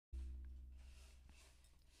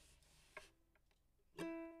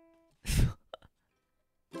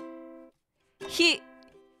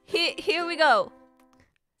Here we go.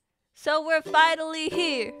 So we're finally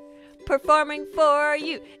here, performing for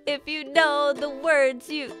you. If you know the words,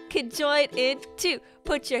 you can join in too.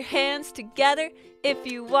 Put your hands together if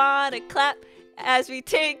you want to clap as we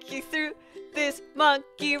take you through this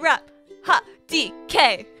monkey rap. Ha!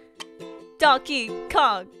 DK! Donkey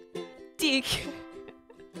Kong! DK!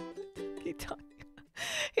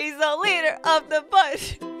 He's the leader of the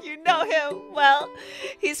bunch. You know him well.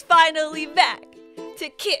 He's finally back to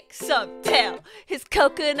kick some tail. His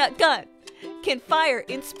coconut gun can fire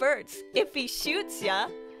in spurts. If he shoots ya,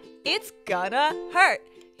 it's gonna hurt.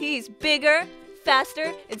 He's bigger,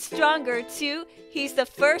 faster, and stronger too. He's the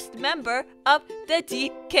first member of the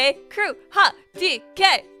DK crew. Ha!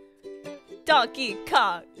 DK! Donkey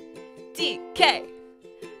Kong! DK!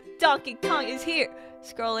 Donkey Kong is here.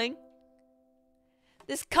 Scrolling.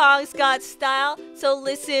 This Kong's got style, so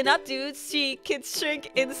listen up, dudes. She can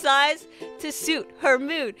shrink in size to suit her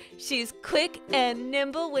mood. She's quick and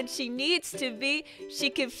nimble when she needs to be. She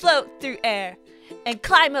can float through air and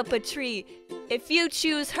climb up a tree. If you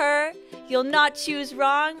choose her, you'll not choose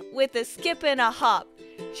wrong with a skip and a hop.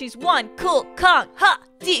 She's one cool Kong. Ha!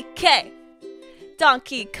 DK!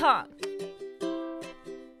 Donkey Kong.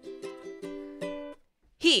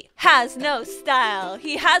 He has no style.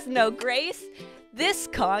 He has no grace. This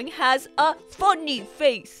Kong has a funny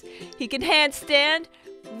face. He can handstand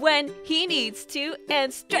when he needs to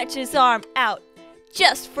and stretch his arm out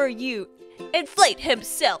just for you. Inflate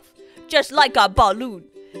himself just like a balloon.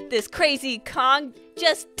 This crazy Kong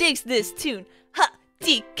just digs this tune. Ha!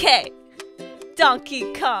 DK!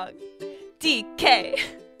 Donkey Kong! DK!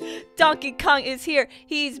 Donkey Kong is here.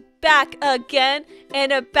 He's back again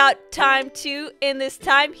and about time too. In this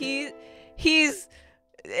time he's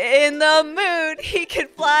in the mood. He can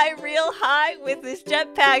fly real high with his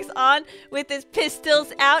jetpacks on, with his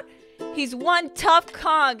pistols out. He's one tough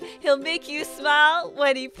Kong. He'll make you smile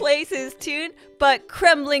when he plays his tune, but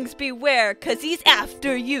Kremlings beware, 'cause he's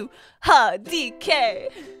after you. Ha! DK!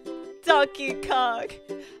 Donkey Kong!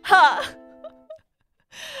 Ha!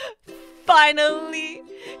 Finally,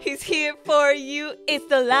 he's here for you. It's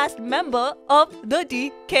the last member of the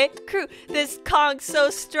DK crew. This Kong's so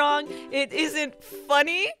strong, it isn't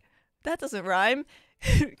funny. That doesn't rhyme.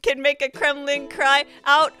 Can make a Kremlin cry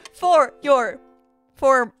out for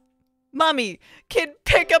mommy. Can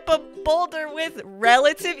pick up a boulder with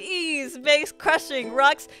relative ease. Makes crushing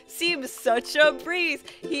rocks seem such a breeze.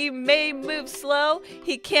 He may move slow,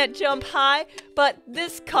 he can't jump high, but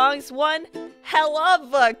this Kong's one hell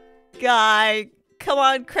of a guy. Come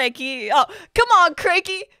on, Cranky. Oh, come on,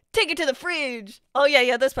 Cranky. Take it to the fridge. Oh,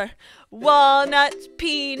 yeah, this part. Walnuts,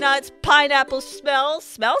 peanuts, pineapple smells.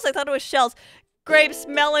 Smells? I thought it was shells. Grapes,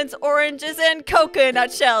 melons, oranges, and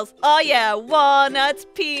coconut shells. Oh, yeah. Walnuts,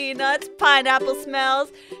 peanuts, pineapple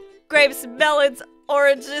smells. Grapes, melons,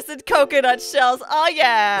 oranges, and coconut shells. Oh,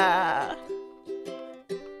 yeah.